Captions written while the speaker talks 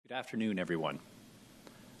Good afternoon, everyone.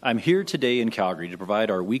 I'm here today in Calgary to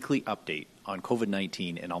provide our weekly update on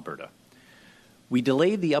COVID-19 in Alberta. We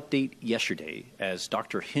delayed the update yesterday as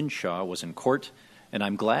Dr. Hinshaw was in court, and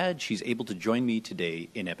I'm glad she's able to join me today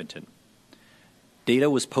in Edmonton. Data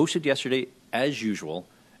was posted yesterday as usual,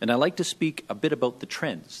 and I'd like to speak a bit about the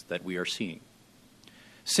trends that we are seeing.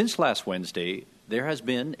 Since last Wednesday, there has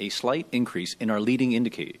been a slight increase in our leading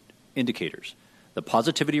indicators, the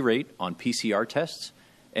positivity rate on PCR tests,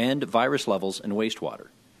 and virus levels in wastewater.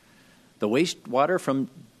 The wastewater from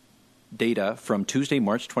data from Tuesday,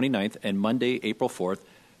 March 29th and Monday, April 4th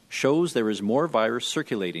shows there is more virus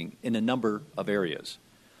circulating in a number of areas.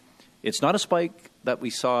 It's not a spike that we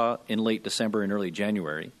saw in late December and early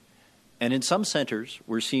January, and in some centers,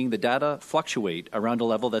 we're seeing the data fluctuate around a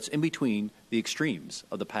level that's in between the extremes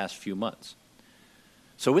of the past few months.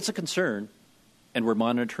 So it's a concern, and we're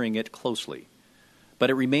monitoring it closely. But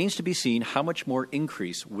it remains to be seen how much more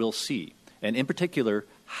increase we'll see, and in particular,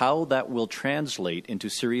 how that will translate into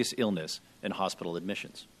serious illness and hospital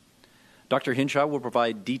admissions. Dr. Hinshaw will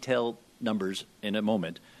provide detailed numbers in a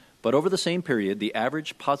moment, but over the same period, the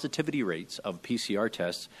average positivity rates of PCR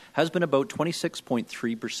tests has been about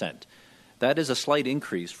 26.3%. That is a slight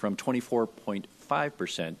increase from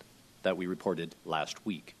 24.5% that we reported last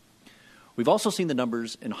week. We've also seen the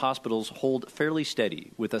numbers in hospitals hold fairly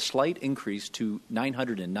steady, with a slight increase to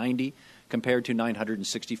 990 compared to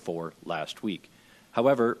 964 last week.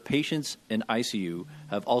 However, patients in ICU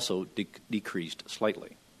have also decreased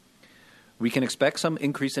slightly. We can expect some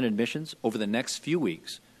increase in admissions over the next few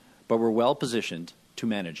weeks, but we're well positioned to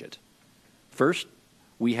manage it. First,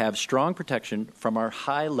 we have strong protection from our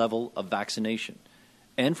high level of vaccination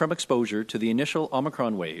and from exposure to the initial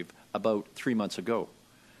Omicron wave about 3 months ago.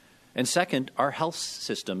 And second, our health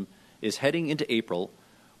system is heading into April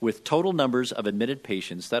with total numbers of admitted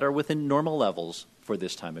patients that are within normal levels for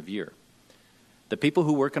this time of year. The people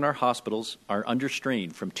who work in our hospitals are under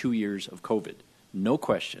strain from 2 years of COVID, no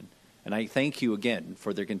question, and I thank you again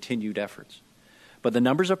for their continued efforts. But the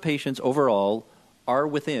numbers of patients overall are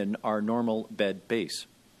within our normal bed base.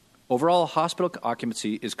 Overall, hospital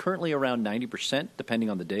occupancy is currently around 90%, depending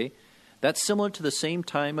on the day. That's similar to the same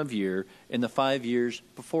time of year in the 5 years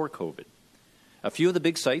before COVID. A few of the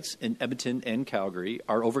big sites in Edmonton and Calgary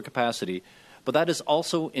are over capacity, but that is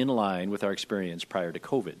also in line with our experience prior to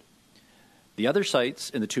COVID. The other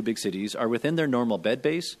sites in the two big cities are within their normal bed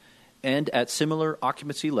base and at similar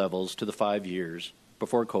occupancy levels to the 5 years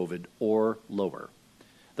before COVID or lower.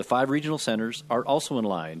 The 5 regional centers are also in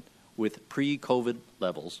line with pre-COVID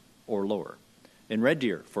levels or lower. In Red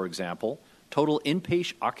Deer, for example, total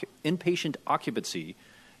inpatient occupancy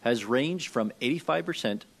has ranged from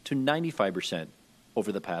 85% to 95%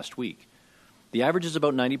 over the past week. The average is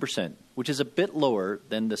about 90%, which is a bit lower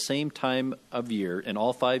than the same time of year in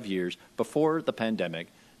all 5 years before the pandemic,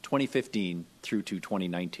 2015 through to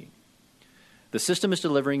 2019. The system is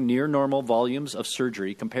delivering near normal volumes of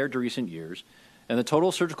surgery compared to recent years, and the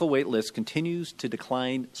total surgical wait list continues to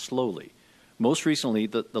decline slowly. Most recently,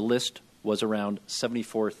 the list was around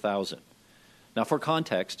 74,000. Now, for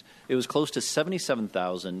context, it was close to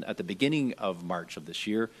 77,000 at the beginning of March of this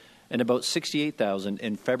year and about 68,000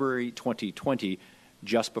 in February 2020,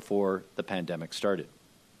 just before the pandemic started.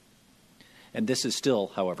 And this is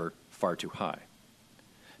still, however, far too high.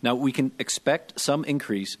 Now, we can expect some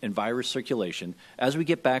increase in virus circulation as we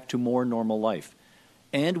get back to more normal life,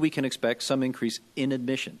 and we can expect some increase in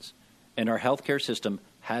admissions, and our healthcare system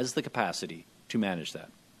has the capacity to manage that.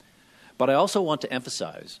 But I also want to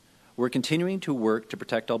emphasize we're continuing to work to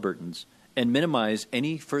protect Albertans and minimize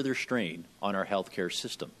any further strain on our healthcare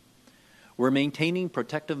system. We're maintaining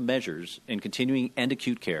protective measures in continuing and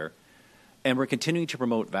acute care, and we're continuing to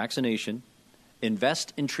promote vaccination,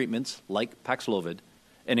 invest in treatments like Paxlovid,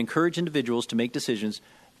 and encourage individuals to make decisions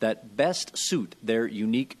that best suit their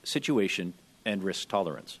unique situation and risk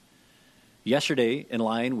tolerance. Yesterday, in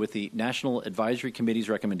line with the National Advisory Committee's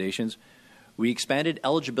recommendations, we expanded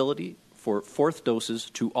eligibility for 4th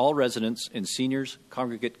doses to all residents in seniors'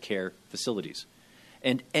 congregate care facilities.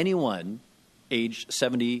 And anyone aged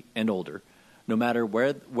 70 and older, no matter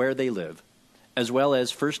where they live, as well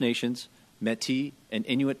as First Nations, Métis, and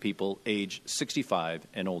Inuit people aged 65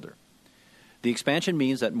 and older. The expansion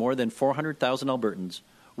means that more than 400,000 Albertans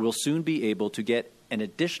will soon be able to get an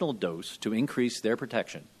additional dose to increase their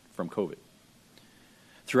protection from COVID.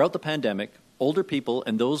 Throughout the pandemic, older people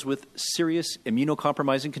and those with serious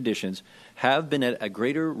immunocompromising conditions have been at a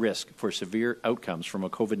greater risk for severe outcomes from a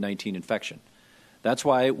COVID-19 infection. That's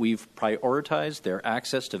why we've prioritized their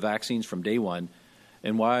access to vaccines from day one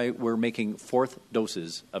and why we're making 4th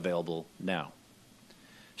doses available now.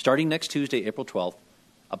 Starting next Tuesday, April 12th,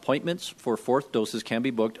 Appointments for fourth doses can be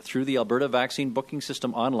booked through the Alberta Vaccine Booking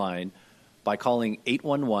System online by calling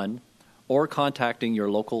 811 or contacting your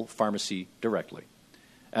local pharmacy directly.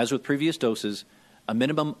 As with previous doses, a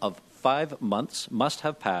minimum of 5 months must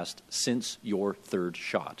have passed since your third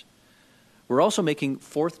shot. We're also making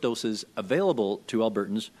fourth doses available to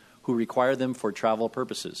Albertans who require them for travel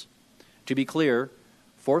purposes. To be clear,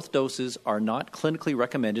 fourth doses are not clinically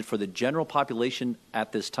recommended for the general population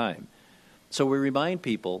at this time. So we remind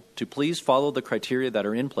people to please follow the criteria that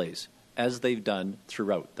are in place, as they've done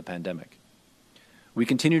throughout the pandemic. We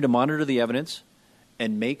continue to monitor the evidence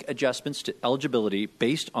and make adjustments to eligibility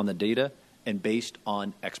based on the data and based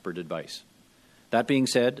on expert advice. That being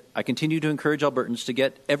said, I continue to encourage Albertans to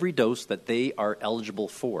get every dose that they are eligible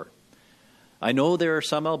for. I know there are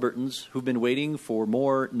some Albertans who've been waiting for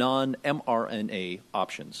more non-mRNA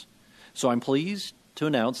options. So I'm pleased to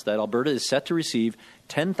announce that Alberta is set to receive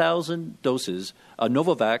 10,000 doses of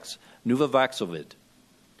Novavax Nuvaxovid.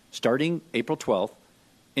 Starting April 12th,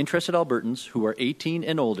 interested Albertans who are 18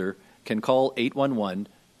 and older can call 811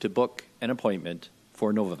 to book an appointment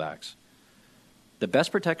for Novavax. The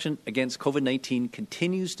best protection against COVID-19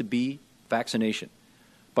 continues to be vaccination,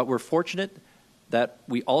 but we're fortunate that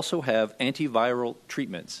we also have antiviral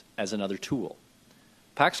treatments as another tool.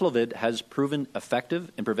 Paxlovid has proven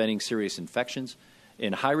effective in preventing serious infections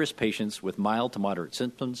in high-risk patients with mild to moderate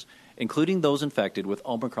symptoms, including those infected with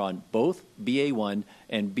Omicron, both BA1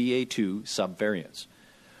 and BA2 subvariants.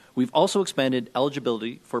 We've also expanded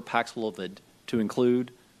eligibility for Paxlovid to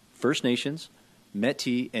include First Nations,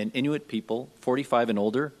 Métis and Inuit people 45 and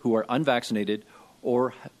older who are unvaccinated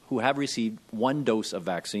or who have received one dose of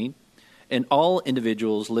vaccine, and all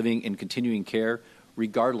individuals living in continuing care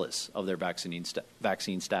regardless of their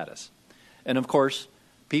vaccine status. And of course,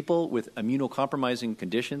 people with immunocompromising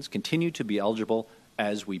conditions continue to be eligible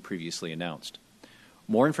as we previously announced.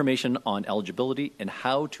 More information on eligibility and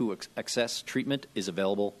how to access treatment is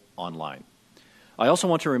available online. I also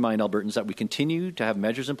want to remind Albertans that we continue to have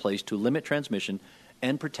measures in place to limit transmission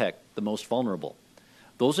and protect the most vulnerable.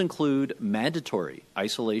 Those include mandatory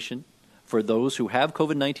isolation for those who have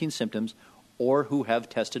COVID-19 symptoms or who have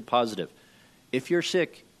tested positive. If you're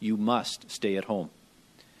sick, you must stay at home.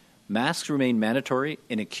 Masks remain mandatory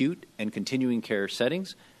in acute and continuing care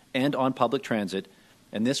settings and on public transit,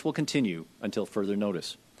 and this will continue until further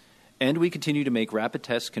notice. And we continue to make rapid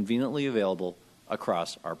tests conveniently available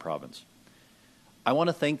across our province. I want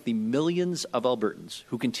to thank the millions of Albertans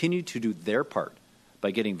who continue to do their part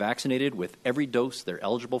by getting vaccinated with every dose they're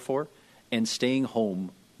eligible for and staying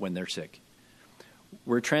home when they're sick.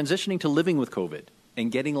 We're transitioning to living with COVID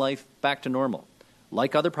and getting life back to normal,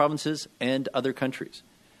 like other provinces and other countries.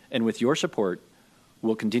 And with your support,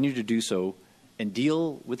 we'll continue to do so and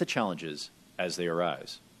deal with the challenges as they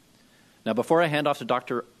arise. Now, before I hand off to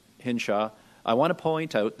Dr. Hinshaw, I want to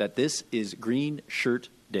point out that this is Green Shirt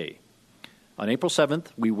Day. On April 7th,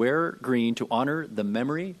 we wear green to honor the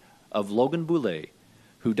memory of Logan Boulet,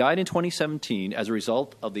 who died in 2017 as a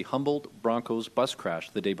result of the Humboldt Broncos bus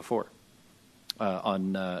crash the day before,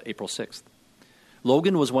 on April 6th.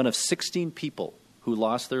 Logan was one of 16 people who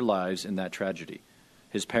lost their lives in that tragedy.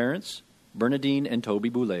 His parents, Bernadine and Toby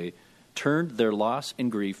Boulet, turned their loss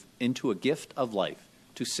and grief into a gift of life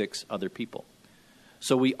to 6 other people.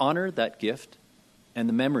 So we honor that gift and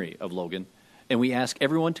the memory of Logan, and we ask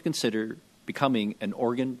everyone to consider becoming an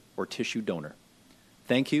organ or tissue donor.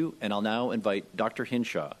 Thank you, and I'll now invite Dr.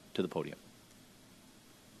 Hinshaw to the podium.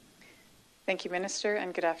 Thank you, Minister,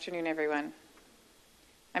 and good afternoon, everyone.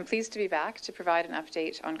 I'm pleased to be back to provide an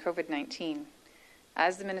update on COVID-19.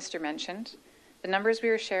 As the Minister mentioned, the numbers we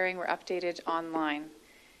are sharing were updated online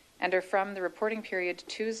and are from the reporting period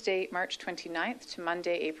Tuesday, March 29th to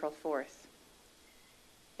Monday, April 4th.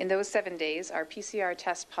 In those 7 days, our PCR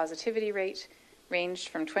test positivity rate ranged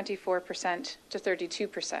from 24% to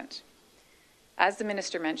 32%. As the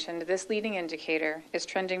Minister mentioned, this leading indicator is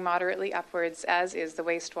trending moderately upwards, as is the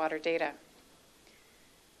wastewater data.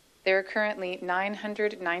 There are currently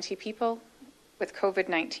 990 people with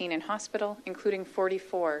COVID-19 in hospital, including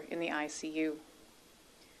 44 in the ICU.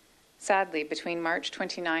 Sadly, between March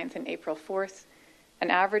 29th and April 4th, an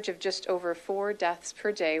average of just over 4 deaths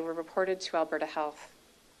per day were reported to Alberta Health.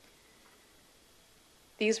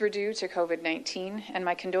 These were due to COVID-19, and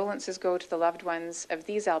my condolences go to the loved ones of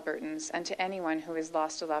these Albertans and to anyone who has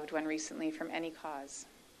lost a loved one recently from any cause.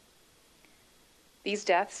 These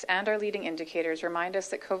deaths and our leading indicators remind us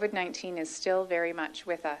that COVID-19 is still very much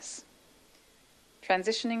with us.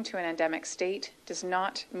 Transitioning to an endemic state does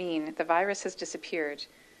not mean the virus has disappeared,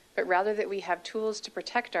 but rather that we have tools to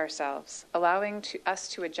protect ourselves, allowing us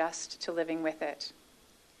to adjust to living with it.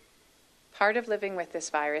 part of living with this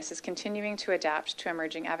virus is continuing to adapt to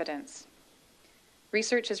emerging evidence.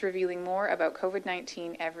 Research is revealing more about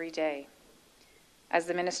COVID-19 every day. As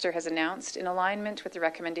the Minister has announced, in alignment with the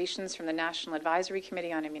recommendations from the National Advisory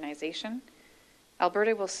Committee on Immunization,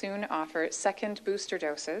 Alberta will soon offer second booster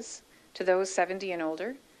doses to those 70 and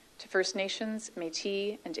older, to First Nations,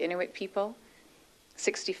 Métis and Inuit people,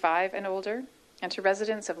 65 and older, and to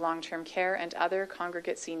residents of long-term care and other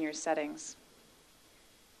congregate seniors settings.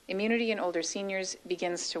 Immunity in older seniors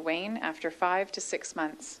begins to wane after 5 to 6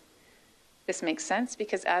 months. This makes sense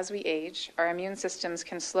because as we age, our immune systems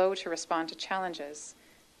can slow to respond to challenges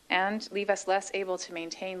and leave us less able to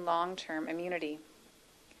maintain long-term immunity.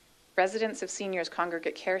 Residents of seniors'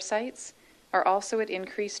 congregate care sites are also at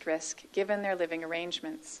increased risk given their living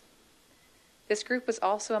arrangements. This group was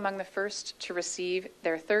also among the first to receive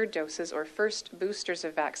their third doses or first boosters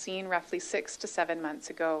of vaccine roughly 6 to 7 months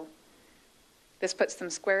ago. This puts them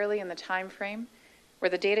squarely in the time frame where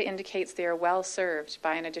the data indicates they are well served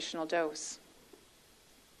by an additional dose.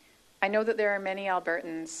 I know that there are many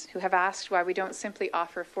Albertans who have asked why we don't simply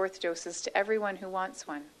offer fourth doses to everyone who wants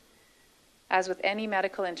one. As with any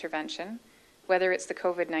medical intervention, whether it's the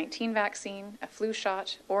COVID-19 vaccine, a flu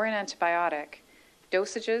shot, or an antibiotic,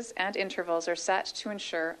 dosages and intervals are set to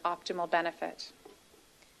ensure optimal benefit.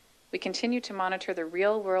 We continue to monitor the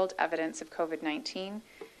real-world evidence of COVID-19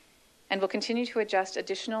 and will continue to adjust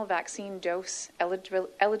additional vaccine dose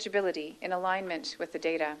eligibility in alignment with the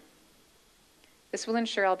data. This will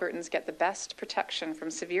ensure Albertans get the best protection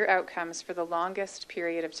from severe outcomes for the longest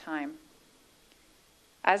period of time.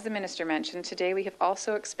 As the Minister mentioned, today we have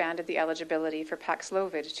also expanded the eligibility for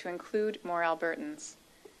Paxlovid to include more Albertans.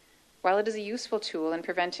 While it is a useful tool in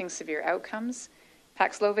preventing severe outcomes,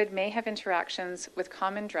 Paxlovid may have interactions with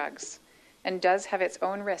common drugs and does have its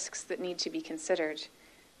own risks that need to be considered,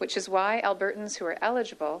 which is why Albertans who are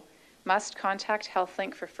eligible must contact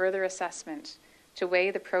HealthLink for further assessment to weigh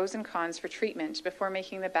the pros and cons for treatment before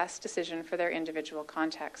making the best decision for their individual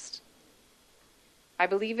context. I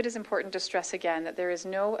believe it is important to stress again that there is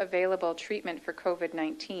no available treatment for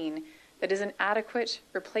COVID-19 that is an adequate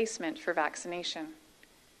replacement for vaccination.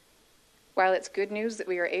 While it's good news that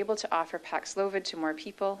we are able to offer Paxlovid to more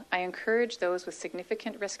people, I encourage those with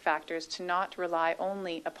significant risk factors to not rely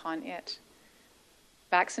only upon it.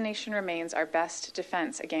 Vaccination remains our best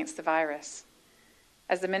defense against the virus.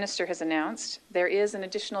 As the Minister has announced, there is an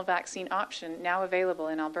additional vaccine option now available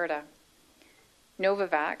in Alberta.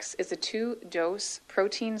 Novavax is a 2-dose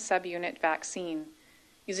protein subunit vaccine,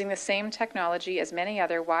 using the same technology as many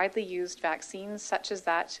other widely used vaccines, such as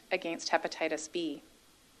that against hepatitis B.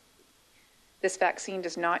 This vaccine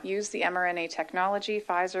does not use the mRNA technology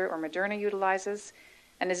Pfizer or Moderna utilizes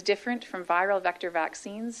and is different from viral vector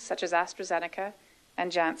vaccines such as AstraZeneca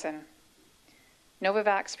and Janssen.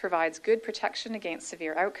 Novavax provides good protection against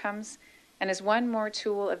severe outcomes and is one more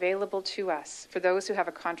tool available to us for those who have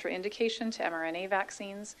a contraindication to mRNA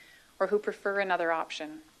vaccines or who prefer another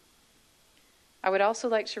option. I would also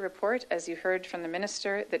like to report, as you heard from the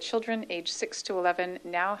Minister, that children aged 6 to 11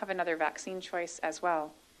 now have another vaccine choice as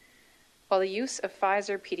well. While the use of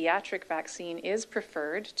Pfizer pediatric vaccine is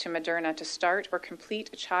preferred to Moderna to start or complete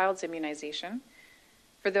a child's immunization,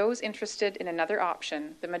 for those interested in another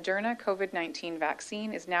option, the Moderna COVID-19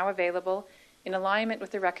 vaccine is now available in alignment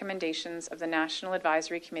with the recommendations of the National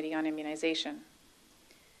Advisory Committee on Immunization.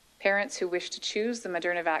 Parents who wish to choose the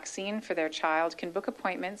Moderna vaccine for their child can book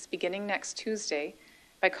appointments beginning next Tuesday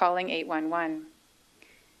by calling 811.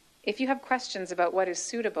 If you have questions about what is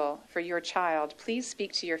suitable for your child, please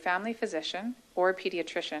speak to your family physician or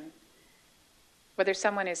pediatrician. Whether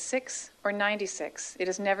someone is 6 or 96, it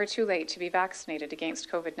is never too late to be vaccinated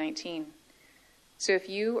against COVID-19. So if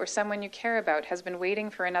you or someone you care about has been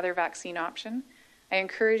waiting for another vaccine option, I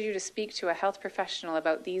encourage you to speak to a health professional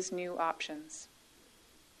about these new options.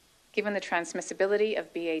 Given the transmissibility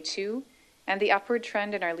of BA2 and the upward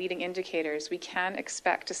trend in our leading indicators, we can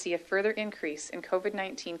expect to see a further increase in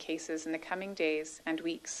COVID-19 cases in the coming days and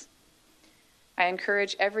weeks. I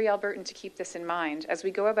encourage every Albertan to keep this in mind as we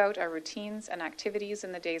go about our routines and activities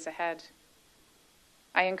in the days ahead.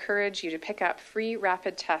 I encourage you to pick up free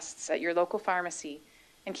rapid tests at your local pharmacy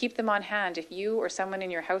and keep them on hand if you or someone in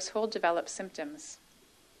your household develops symptoms.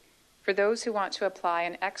 For those who want to apply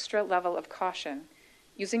an extra level of caution,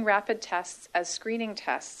 using rapid tests as screening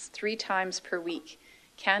tests 3 times per week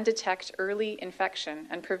can detect early infection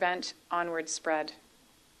and prevent onward spread.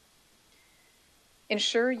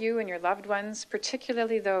 Ensure you and your loved ones,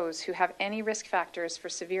 particularly those who have any risk factors for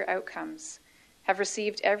severe outcomes, have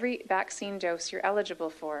received every vaccine dose you're eligible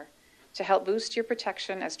for to help boost your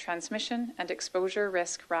protection as transmission and exposure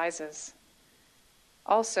risk rises.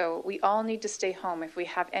 Also, we all need to stay home if we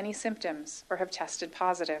have any symptoms or have tested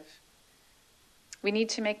positive. We need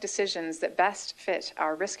to make decisions that best fit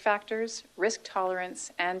our risk factors, risk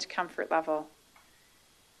tolerance, and comfort level.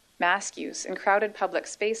 Mask use in crowded public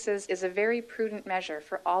spaces is a very prudent measure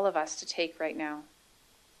for all of us to take right now.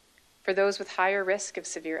 For those with higher risk of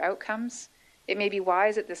severe outcomes, it may be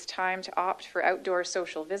wise at this time to opt for outdoor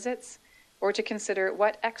social visits or to consider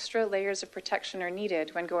what extra layers of protection are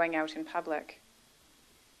needed when going out in public.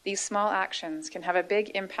 These small actions can have a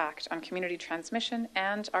big impact on community transmission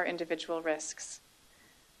and our individual risks.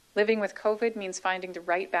 Living with COVID means finding the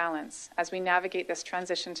right balance as we navigate this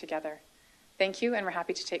transition together. Thank you, and we're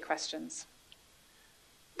happy to take questions.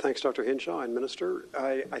 Thanks, Dr. Hinshaw and Minister.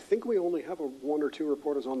 I think we only have one or two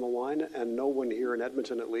reporters on the line and no one here in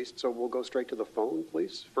Edmonton at least, so we'll go straight to the phone,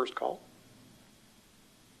 please. First call.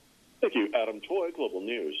 Thank you. Adam Toy, Global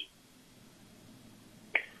News.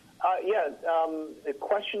 A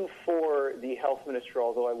question for the Health Minister,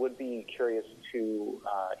 although I would be curious to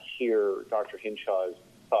hear Dr. Hinshaw's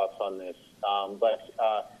thoughts on this.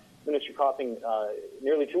 Minister Copping,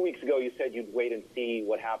 nearly 2 weeks ago you said you'd wait and see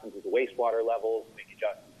what happens with the wastewater levels, make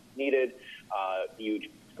adjustments needed. You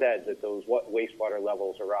said that those wastewater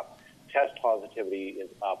levels are up. Test positivity,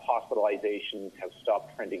 hospitalizations have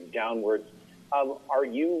stopped trending downwards. Are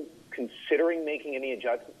you considering making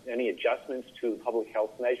any adjustments to public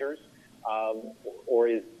health measures, or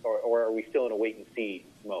are we still in a wait-and-see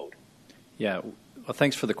mode? Yeah, well,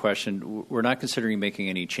 thanks for the question. We're not considering making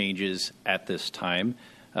any changes at this time.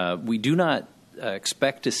 We do not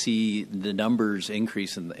expect to see the numbers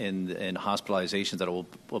increase in hospitalizations that will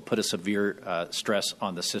put a severe stress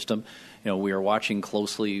on the system. We are watching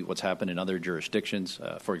closely what's happened in other jurisdictions.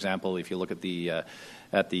 For example, if you look at the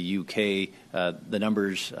UK, the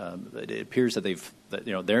numbers, it appears that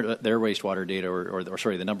their wastewater data, or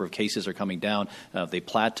the number of cases are coming down. They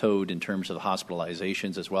plateaued in terms of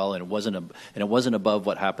hospitalizations as well, and it wasn't above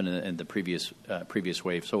what happened in the previous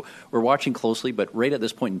wave. So we're watching closely, but right at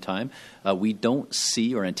this point in time, we don't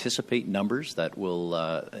see or anticipate numbers that will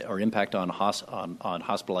or impact on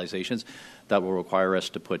hospitalizations that will require us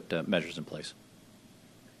to put measures in place.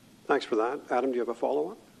 Thanks for that. Adam, do you have a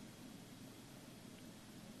follow-up?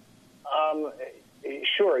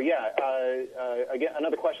 Sure, yeah. Again,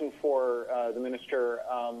 another question for the Minister.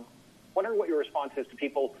 Wondering what your response is to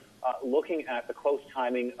people looking at the close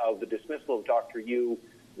timing of the dismissal of Dr. Yu,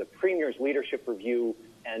 the Premier's leadership review,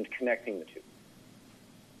 and connecting the two.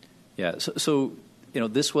 Yeah, so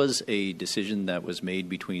this was a decision that was made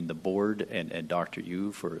between the board and Dr.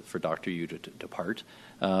 Yu for Dr. Yu to depart.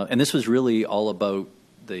 And this was really all about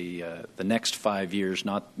the next 5 years,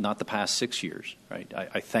 not the past 6 years. Right?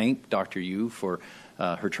 I thank Dr. Yu for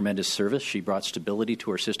her tremendous service. She brought stability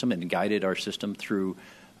to our system and guided our system through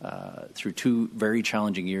 2 very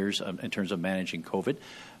challenging years in terms of managing COVID.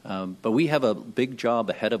 But we have a big job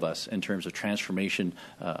ahead of us in terms of transformation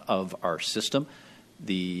of our system.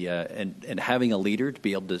 And having a leader to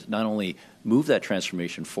be able to not only move that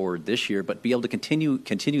transformation forward this year, but be able to continue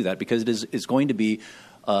that, because it is going to be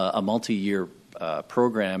a multi-year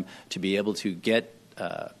program to be able to get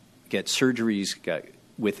surgeries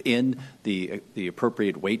within the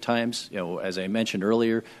appropriate wait times. As I mentioned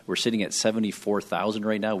earlier, we're sitting at 74,000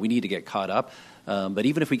 right now. We need to get caught up. But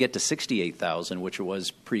even if we get to 68,000, which it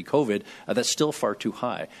was pre-COVID, that's still far too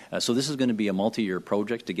high. So this is going to be a multi-year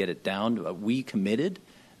project to get it down. We committed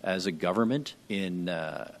as a government in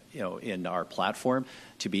our platform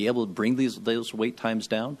to be able to bring those wait times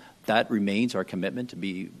down. That remains our commitment, to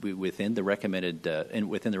be within the recommended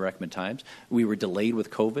times. We were delayed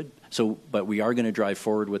with COVID, but we are going to drive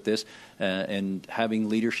forward with this, and having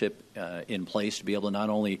leadership in place to be able to not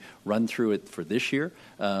only run through it for this year,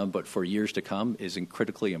 but for years to come is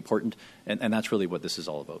critically important, and that's really what this is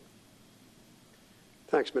all about.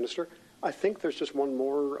 Thanks, Minister. I think there's just one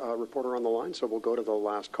more reporter on the line, so we'll go to the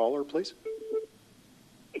last caller, please.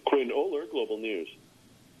 Quinn Oler, Global News.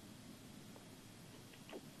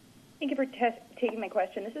 Thank you for taking my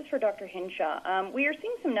question. This is for Dr. Hinshaw. We are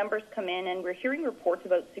seeing some numbers come in, and we're hearing reports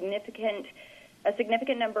about a significant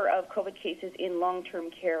number of COVID cases in long-term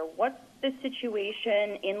care. What's the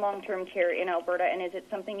situation in long-term care in Alberta, and is it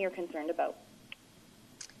something you're concerned about?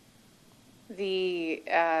 The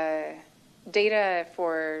data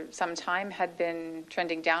for some time had been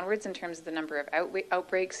trending downwards in terms of the number of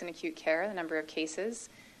outbreaks in acute care, the number of cases.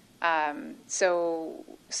 So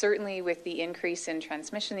certainly with the increase in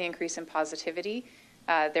transmission, the increase in positivity,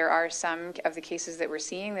 there are some of the cases that we're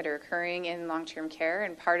seeing that are occurring in long-term care,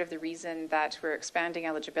 and part of the reason that we're expanding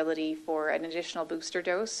eligibility for an additional booster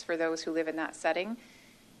dose for those who live in that setting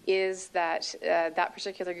is that that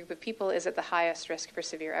particular group of people is at the highest risk for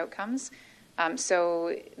severe outcomes.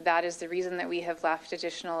 So that is the reason that we have left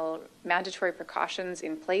additional mandatory precautions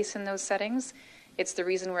in place in those settings. It's the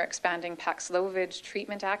reason we're expanding Paxlovid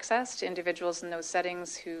treatment access to individuals in those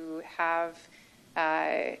settings who have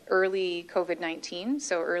early COVID-19,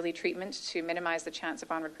 so early treatment to minimize the chance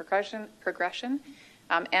of onward progression.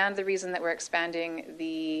 And the reason that we're expanding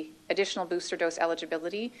the additional booster dose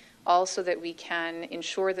eligibility, also that we can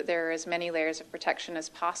ensure that there are as many layers of protection as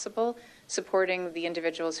possible, supporting the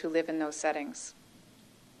individuals who live in those settings.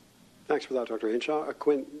 Thanks for that, Dr. Hinshaw.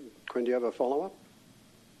 Quinn, do you have a follow-up?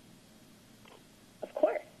 Of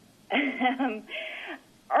course.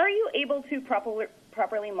 Are you able to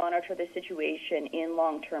properly monitor the situation in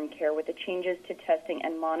long-term care with the changes to testing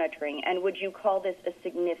and monitoring? And would you call this a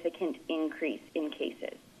significant increase in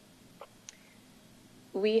cases?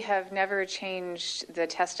 We have never changed the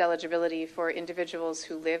test eligibility for individuals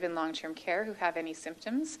who live in long-term care who have any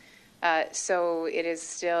symptoms. So it is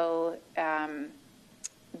still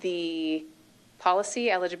the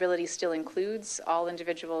policy. Eligibility still includes all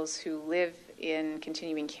individuals who live in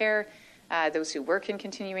continuing care. Those who work in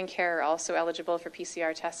continuing care are also eligible for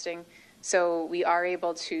PCR testing. So we are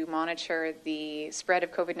able to monitor the spread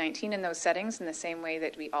of COVID-19 in those settings in the same way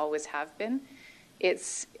that we always have been.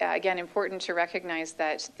 It's, again, important to recognize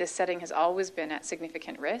that this setting has always been at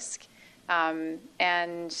significant risk. And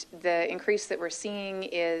the increase that we're seeing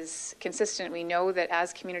is consistent. We know that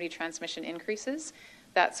as community transmission increases,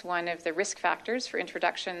 that's one of the risk factors for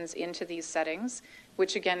introductions into these settings,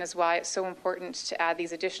 which again is why it's so important to add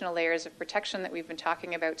these additional layers of protection that we've been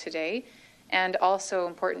talking about today. And also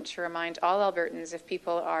important to remind all Albertans, if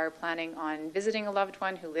people are planning on visiting a loved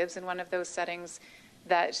one who lives in one of those settings,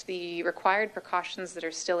 that the required precautions that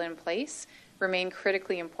are still in place remain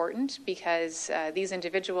critically important, because these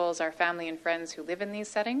individuals, our family and friends who live in these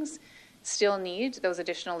settings, still need those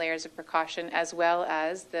additional layers of precaution, as well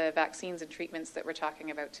as the vaccines and treatments that we're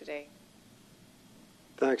talking about today.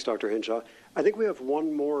 Thanks, Dr. Hinshaw. I think we have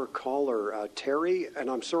one more caller, Terry, and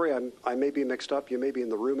I'm sorry, I may be mixed up. You may be in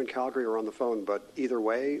the room in Calgary or on the phone, but either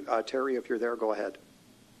way, Terry, if you're there, go ahead.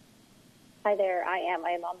 Hi there, I am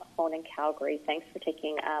on the phone in Calgary. Thanks for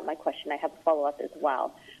taking my question. I have a follow-up as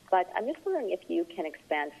well. But I'm just wondering if you can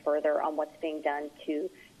expand further on what's being done to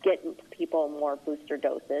get people more booster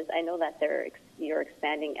doses. I know that you're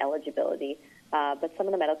expanding eligibility, but some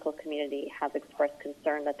of the medical community have expressed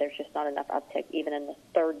concern that there's just not enough uptake, even in the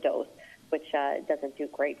third dose, which doesn't do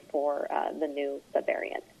great for the new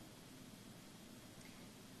subvariant.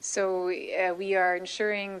 So we are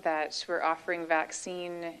ensuring that we're offering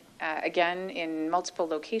vaccine, again, in multiple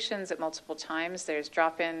locations at multiple times. There's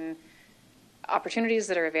drop-in opportunities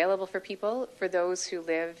that are available for people. For those who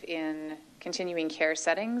live in continuing care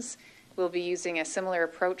settings, we'll be using a similar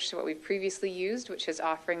approach to what we've previously used, which is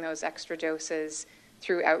offering those extra doses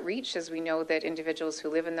through outreach, as we know that individuals who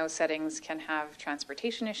live in those settings can have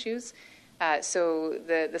transportation issues. So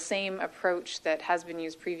the same approach that has been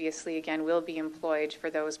used previously, again, will be employed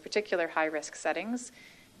for those particular high-risk settings.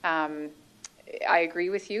 I agree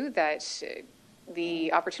with you that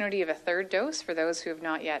the opportunity of a third dose for those who have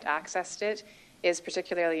not yet accessed it is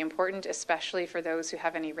particularly important, especially for those who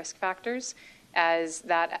have any risk factors, as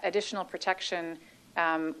that additional protection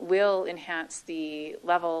will enhance the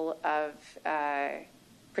level of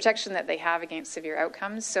protection that they have against severe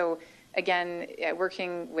outcomes. So again,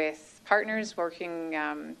 working with partners,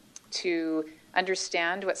 working to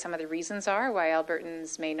understand what some of the reasons are why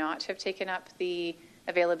Albertans may not have taken up the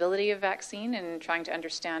availability of vaccine, and trying to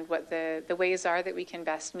understand what the ways are that we can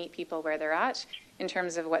best meet people where they're at in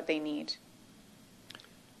terms of what they need.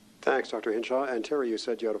 Thanks, Dr. Hinshaw. And Terry, you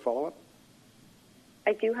said you had a follow-up?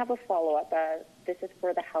 I do have a follow-up. This is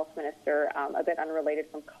for the health minister, a bit unrelated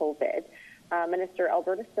from COVID. Minister,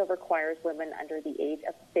 Alberta still requires women under the age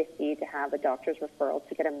of 50 to have a doctor's referral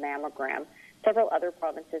to get a mammogram. Several other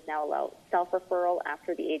provinces now allow self-referral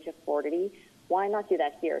after the age of 40. Why not do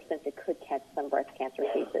that here, since it could catch some breast cancer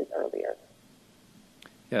cases earlier?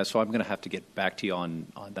 Yeah, so I'm going to have to get back to you on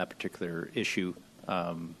that particular issue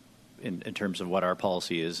in terms of what our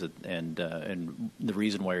policy is and the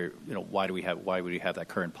reason why why would we have that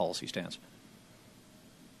current policy stance.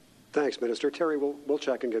 Thanks, Minister. Terry, we'll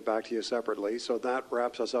check and get back to you separately. So that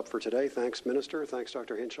wraps us up for today. Thanks, Minister. Thanks,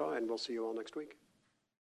 Dr. Hinshaw, and we'll see you all next week.